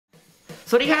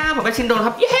สวัสดีครับผมเป็นชินโดนค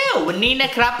รับเย้วันนี้น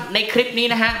ะครับในคลิปนี้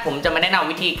นะฮะผมจะมาแนะน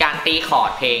ำวิธีการตีคอร์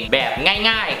ดเพลงแบบ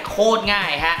ง่ายๆโคตรง่าย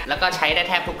ฮะแล้วก็ใช้ได้แ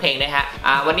ทบทุกเพลงเลยฮะ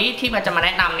วันนี้ที่มันจะมาแน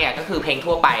ะนำเนี่ยก็คือเพลง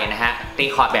ทั่วไปนะฮะตี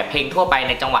คอร์ดแบบเพลงทั่วไปใ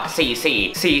นจังหวะ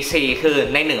4/4คือ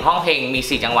ใน1ห้องเพลงมี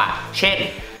4จังหวะเช่น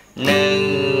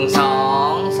1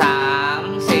 2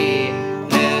 3 4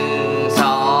 1 2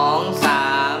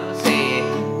 3 4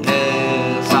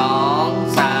 1 2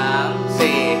 3 4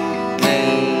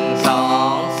 1 2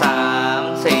 3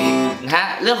 4นะฮะ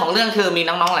เรื่องของเรื่องคือมี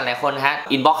น้องๆหลายๆคนฮะ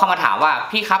อินบ็อกเข้ามาถามว่า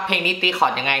พี่ครับเพลงนี้ตีคอ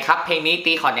ร์ดยังไงครับเพลงนี้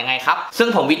ตีคอร์ดยังไงครับซึ่ง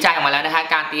ผมวิจัยมาแล้วนะฮะ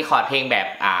การตีคอร์ดเพลงแบบ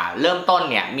เริ่มต้น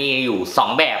เนี่ยมีอยู่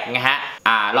2แบบนะฮะ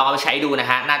ลองเอาไปใช้ดูนะ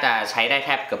ฮะน่าจะใช้ได้แท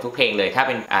บเกือบทุกเพลงเลยถ้าเ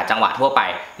ป็นจังหวะทั่วไป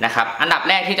นะครับอันดับ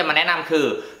แรกที่จะมาแนะนำคือ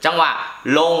จังหวะ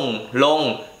ลงลง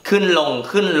ขึ้นลง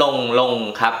ขึ้นลงลง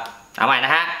ครับเอาใหม่น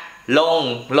ะฮะลง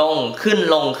ลงขึ้น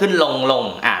ลงขึ้นลงลง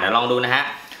เดี๋ยวลองดูนะฮะ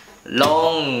ล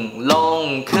งลง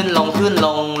ขึ้นลงขึ้นล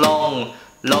งลง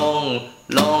ลง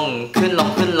ลงขึ้นลง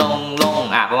ขึ้นลงลง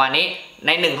ประมาณนี้ใน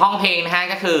1ห้องเพลงนะฮะ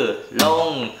ก็คือลง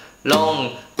ลง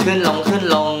ขึ้นลงขึ้น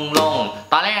ลงลง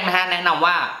ตอนแรกนะฮะแนะนำ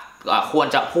ว่าควร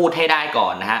จะพูดให้ได้ก่อ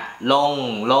นนะฮะลง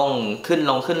ลงขึ้น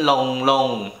ลงขึ้นลงลง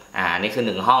นี่คือ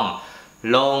1ห้อง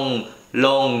ลงล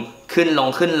งขึ้นลง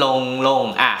ขึ้นลงลง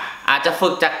อาจจะฝึ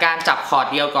กจากการจับคอร์ด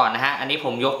เดียวก่อนนะฮะอันนี้ผ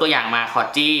มยกตัวอย่างมาคอร์ด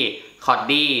G คอร์ด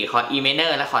D คอร์ด E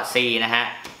minor และคอร์ด C นะฮะ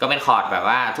ก็เป็นคอร์ดแบบ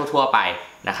ว่าทั่วๆไป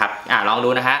นะครับลองดู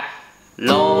นะฮะ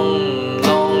ลง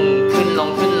ลงขึ้นลง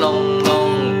ขึ้นลงลง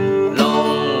ลง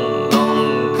ลง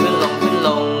ขึ้นลงขึ้นล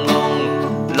งลง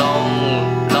ลง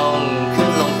ลงขึ้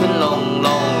นลงขึ้นลงล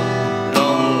งล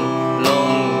งลง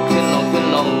ขึ้นลงขึ้น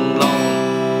ลงลง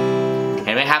เ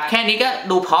ห็นไหมครับแค่นี้ก็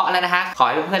ดูเพราะแล้วนะฮะขอใ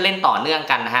ห้เพื่อนๆเล่นต่อเนื่อง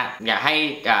กันนะฮะอย่าให้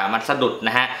มันสะดุดน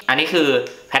ะฮะอันนี้คือ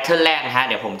แพทเทิร์นแรกนะฮะเ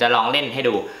ดี๋ยวผมจะลองเล่นให้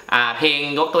ดูเพลง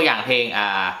ยกตัวอย่างเพลง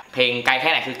เพลงไกลแค่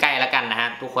ไหนคือใกล้แล้วกันนะฮะ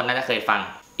ทุกคนน่าจะเคยฟัง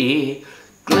อีก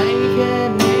ไกลแค่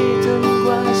ไหนจนก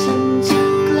ว่าฉันจะ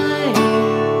ใกล้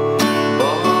บ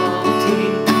อกที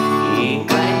อีก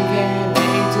ไกลแค่ไหน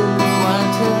จนกว่า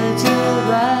เธอจะ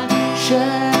รักฉั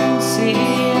นเสี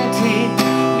ยที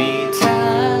มีทา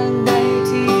งใด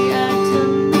ที่อาจท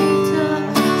ำให้เธอ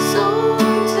สน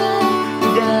ใจ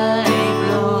ได้โป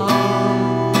รด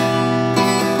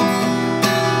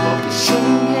บอกกับฉัน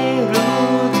ให้รู้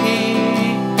ที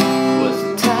ว่าสุ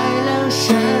ดท้ายแล้ว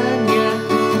ฉัน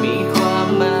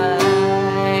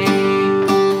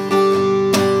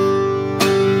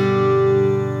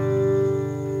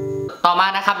ต่อมา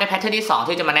นะครับในแพทเทิร์นที่2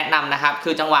ที่จะมาแนะนำนะครับคื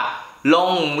อจังหวะล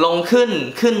งลงขึ้น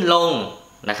ขึ้นลง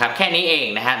นะครับแค่นี้เอง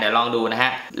นะฮะเดี๋ยวลองดูนะฮ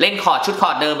ะเล่นคอร์ดชุดคอ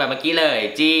ร์ดเดิมแบบเมื่อกี้เลย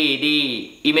G D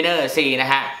E minor C นะ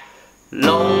ฮะ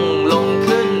ลงลง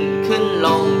ขึ้นขึ้นล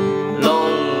งลง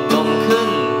ลงขึ้น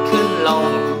ขึ้นลง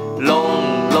ลง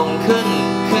ลงขึ้น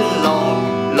ขึ้นลง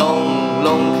ลงล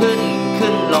งขึ้น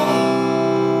ขึ้นลง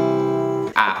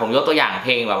ผมยกตัวอย่างเพ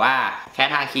ลงแบบว่าแค่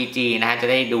ทางคีย์ G นะฮะจะ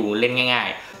ได้ดูเล่นง่าย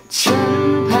ๆฉัน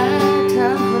แพ้ทา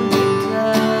งคนอย่างเธอ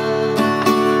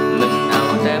มันเอา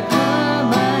แต่เพ้อ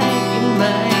ไม่กินไ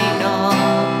ม่นอ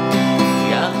น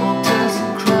อยากบอกเธอสั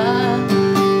กครั้ง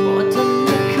โปรดทำใ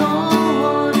ห้ขอว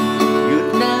อนหยุด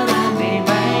น่ารักได้ไห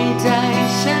มใจ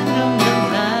ฉันกำลัง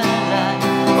ละลาย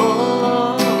โอ้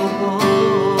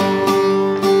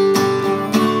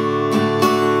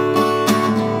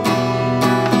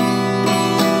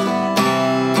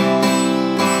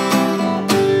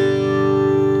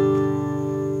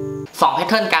2แพท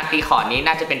เทิร์นการตีคอร์ดนี้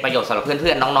น่าจะเป็นประโยชน์สำหรับเ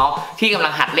พื่อนๆน้องๆที่กำลั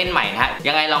งหัดเล่นใหม่นะฮะ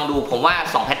ยังไงลองดูผมว่า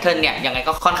2แพทเทิร์นเนี่ยยังไง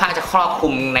ก็ค่อนข้างจะครอบคลุ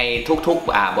มในทุก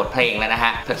ๆบทเพลงแล้วนะฮ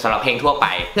ะสำหรับเพลงทั่วไป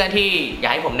เพื่อนที่อยา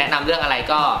กให้ผมแนะนำเรื่องอะไร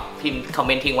ก็พิมพ์คอมเ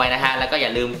มนต์ทิ้งไว้นะฮะแล้วก็อย่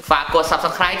าลืมฝากกด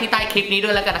Subscribe ที่ใต้คลิปนี้ด้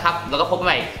วยแล้วกันนะครับแล้วก็พบกันใ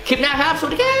หม่คลิปหน้าครับสวั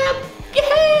สดีครั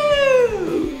บ